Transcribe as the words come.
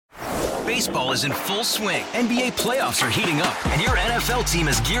Baseball is in full swing. NBA playoffs are heating up, and your NFL team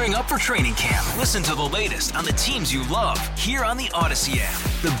is gearing up for training camp. Listen to the latest on the teams you love here on the Odyssey app.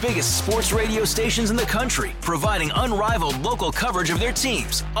 The biggest sports radio stations in the country, providing unrivaled local coverage of their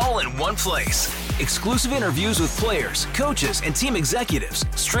teams, all in one place. Exclusive interviews with players, coaches, and team executives,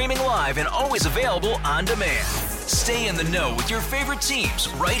 streaming live and always available on demand. Stay in the know with your favorite teams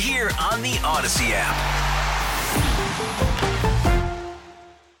right here on the Odyssey app.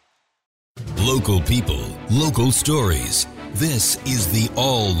 Local people, local stories. This is the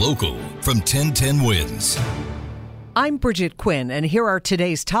All Local from 1010 Wins. I'm Bridget Quinn, and here are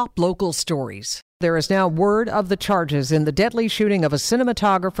today's top local stories. There is now word of the charges in the deadly shooting of a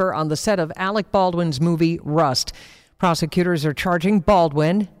cinematographer on the set of Alec Baldwin's movie Rust. Prosecutors are charging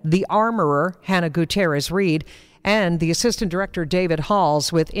Baldwin, the armorer, Hannah Gutierrez-Reed, and the assistant director, David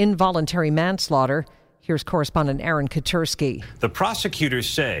Halls, with involuntary manslaughter. Here's correspondent Aaron Katursky. The prosecutors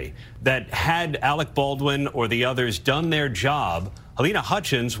say that had Alec Baldwin or the others done their job, Halyna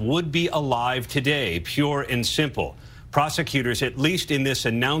Hutchins would be alive today, pure and simple. Prosecutors, at least in this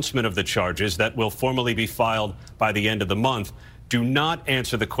announcement of the charges that will formally be filed by the end of the month, do not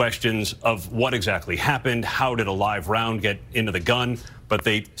answer the questions of what exactly happened, how did a live round get into the gun, but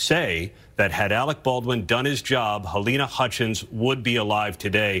they say that had Alec Baldwin done his job, Halyna Hutchins would be alive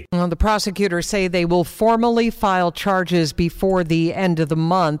today. Well, the prosecutors say they will formally file charges before the end of the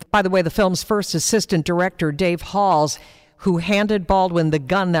month. By the way, the film's first assistant director, Dave Halls, who handed Baldwin the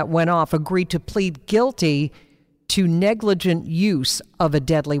gun that went off, agreed to plead guilty to negligent use of a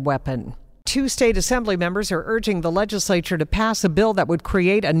deadly weapon. Two state assembly members are urging the legislature to pass a bill that would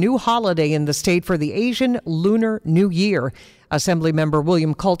create a new holiday in the state for the Asian Lunar New Year. Assemblymember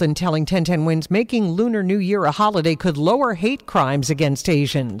William Colton telling 1010 Wins making Lunar New Year a holiday could lower hate crimes against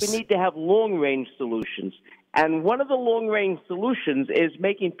Asians. We need to have long-range solutions. And one of the long-range solutions is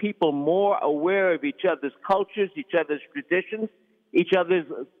making people more aware of each other's cultures, each other's traditions, each other's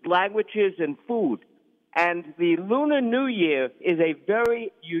languages and food. And the Lunar New Year is a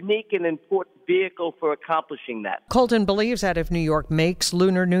very unique and important vehicle for accomplishing that. Colton believes that if New York makes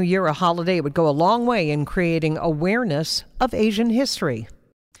Lunar New Year a holiday, it would go a long way in creating awareness of Asian history.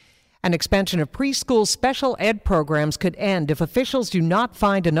 An expansion of preschool special ed programs could end if officials do not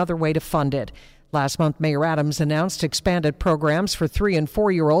find another way to fund it. Last month, Mayor Adams announced expanded programs for 3- and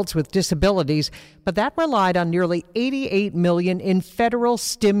 4-year-olds with disabilities, but that relied on nearly $88 million in federal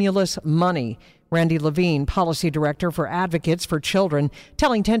stimulus money. Randy Levine, policy director for Advocates for Children,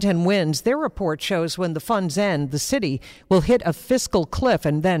 telling 1010 Wins their report shows when the funds end, the city will hit a fiscal cliff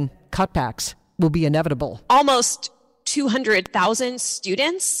and then cutbacks will be inevitable. Almost 200,000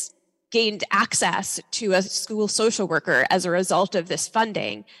 students gained access to a school social worker as a result of this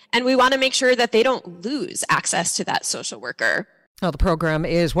funding, and we want to make sure that they don't lose access to that social worker. Well, the program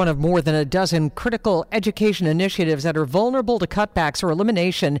is one of more than a dozen critical education initiatives that are vulnerable to cutbacks or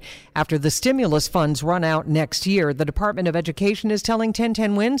elimination after the stimulus funds run out next year. The Department of Education is telling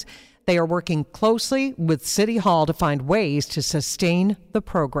 1010 Wins they are working closely with City Hall to find ways to sustain the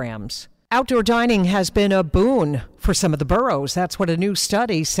programs. Outdoor dining has been a boon for some of the boroughs. That's what a new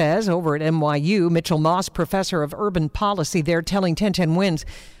study says over at NYU. Mitchell Moss, professor of urban policy there, telling 1010 Wins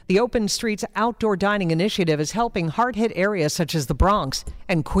the Open Streets Outdoor Dining Initiative is helping hard-hit areas such as the Bronx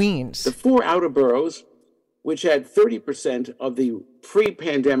and Queens. The 4 outer boroughs, which had 30% of the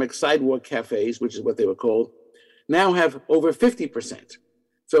pre-pandemic sidewalk cafes, which is what they were called, now have over 50%.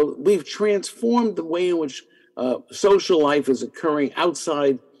 So we've transformed the way in which social life is occurring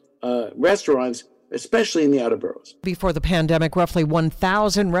outside restaurants, especially in the outer boroughs. Before the pandemic, roughly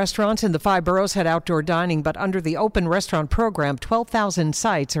 1,000 restaurants in the 5 boroughs had outdoor dining, but under the open restaurant program, 12,000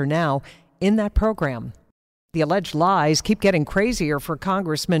 sites are now in that program. The alleged lies keep getting crazier for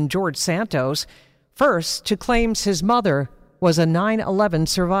Congressman George Santos. First, to claims his mother was a 9/11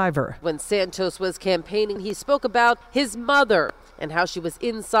 survivor. When Santos was campaigning, he spoke about his mother and how she was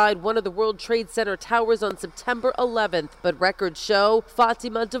inside one of the World Trade Center towers on September 11th. But records show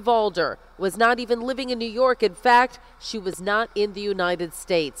Fatima DeValder was not even living in New York. In fact, she was not in the United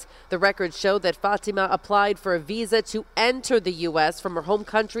States. The records show that Fatima applied for a visa to enter the U.S. from her home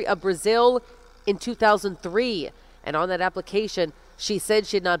country of Brazil in 2003. And on that application, she said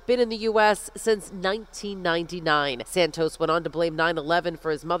she had not been in the U.S. since 1999. Santos went on to blame 9/11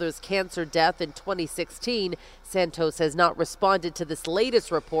 for his mother's cancer death in 2016. Santos has not responded to this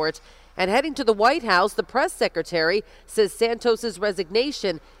latest report. And heading to the White House, the press secretary says Santos's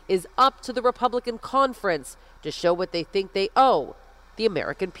resignation is up to the Republican conference to show what they think they owe the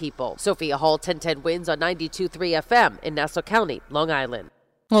American people. Sophia Hall, 1010 Wins on 92.3 FM in Nassau County, Long Island.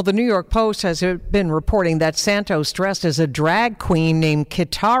 Well, the New York Post has been reporting that Santos dressed as a drag queen named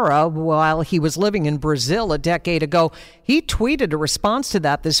Kitara while he was living in Brazil a decade ago. He tweeted a response to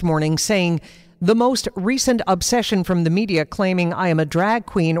that this morning saying, "The most recent obsession from the media claiming I am a drag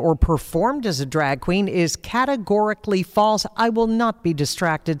queen or performed as a drag queen is categorically false. I will not be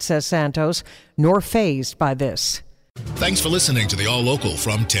distracted," says Santos, nor fazed by this. Thanks for listening to the All Local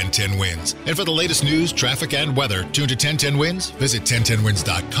from 1010 Wins. And for the latest news, traffic, and weather, tune to 1010 Wins, visit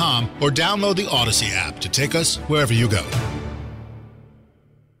 1010wins.com, or download the Odyssey app to take us wherever you go.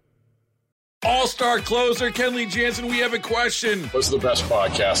 All-star closer Kenley Jansen, we have a question. What's the best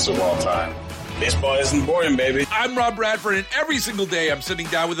podcast of all time? Baseball isn't boring, baby. I'm Rob Bradford, and every single day I'm sitting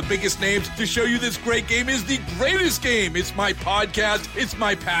down with the biggest names to show you this great game is the greatest game. It's my podcast. It's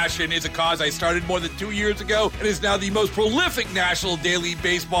my passion. It's a cause I started more than 2 years ago and is now the most prolific national daily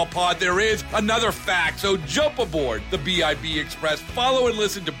baseball pod there is. Another fact. So jump aboard the BIB Express. Follow and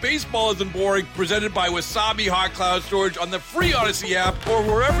listen to Baseball Isn't Boring, presented by Wasabi Hot Cloud Storage on the free Odyssey app or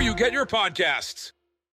wherever you get your podcasts.